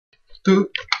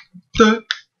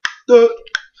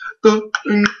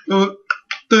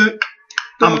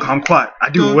I'm quiet. I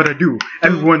do what I do.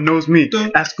 Everyone knows me.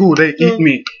 At school they eat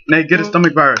me. They get a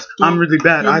stomach virus. I'm really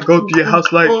bad. I go to your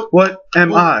house like, what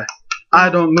am I? I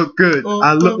don't look good.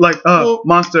 I look like a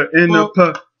monster in a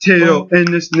potato in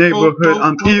this neighborhood.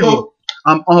 I'm evil.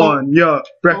 I'm on your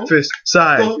breakfast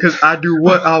side, 'cause I do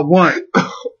what I want.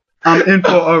 I'm in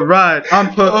for a ride.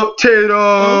 I'm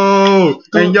potato,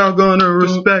 and y'all gonna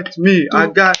respect me. I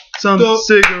got some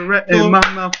cigarette in my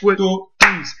mouth with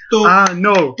these. I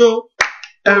know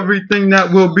everything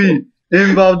that will be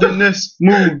involved in this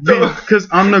movie, 'cause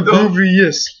I'm the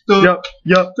grooviest. Yup.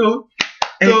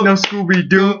 Ain't no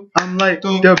Scooby-Doo. I'm like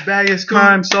the baddest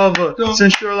crime solver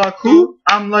since Sherlock who?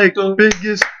 I'm like the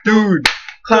biggest dude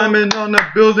climbing on the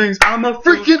buildings. I'm a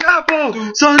freaking apple,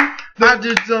 son. I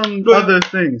did some other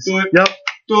things. Yup.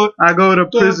 I go to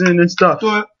prison and stuff,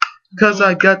 'cause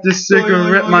I got this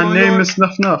cigarette. My name is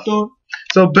Snuff Snuff.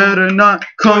 So better not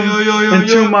come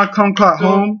into my kumquat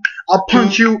home. I'll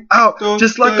punch you out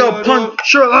just like I punch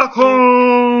Sherlock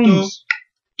Holmes.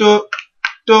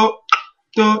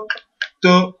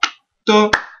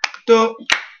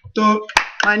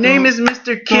 My name is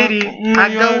Mr. Kitty.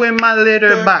 I go in my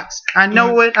litter box. I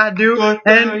know what I do,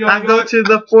 and I go to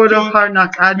the Fort of Hard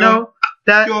Knocks. I know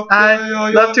that I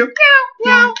love to meow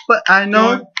meow, but I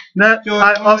know that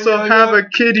I also have a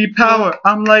kitty power.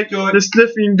 I'm like the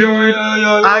sniffing dude.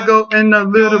 I go in the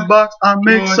litter box. I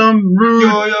make some rude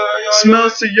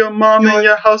smells to your mom in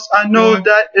your house. I know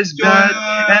that is bad,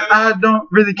 and I don't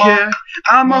really care.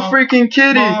 I'm a freaking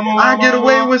kitty. I get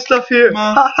away with stuff here.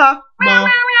 Ha ha.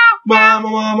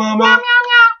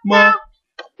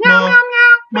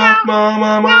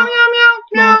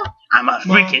 I'm a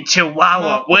freaking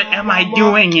chihuahua. What am I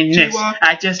doing in this?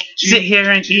 I just sit here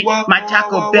and eat my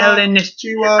Taco Bell in this.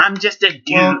 I'm just a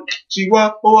dude.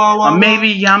 Or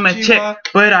maybe I'm a chick,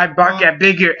 but I bark at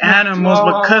bigger animals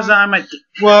because I'm a...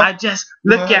 I just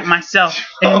look at myself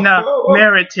in the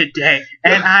mirror today,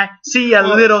 and I see a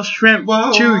little shrimp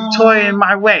chew toy in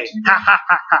my way. Ha ha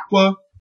ha ha.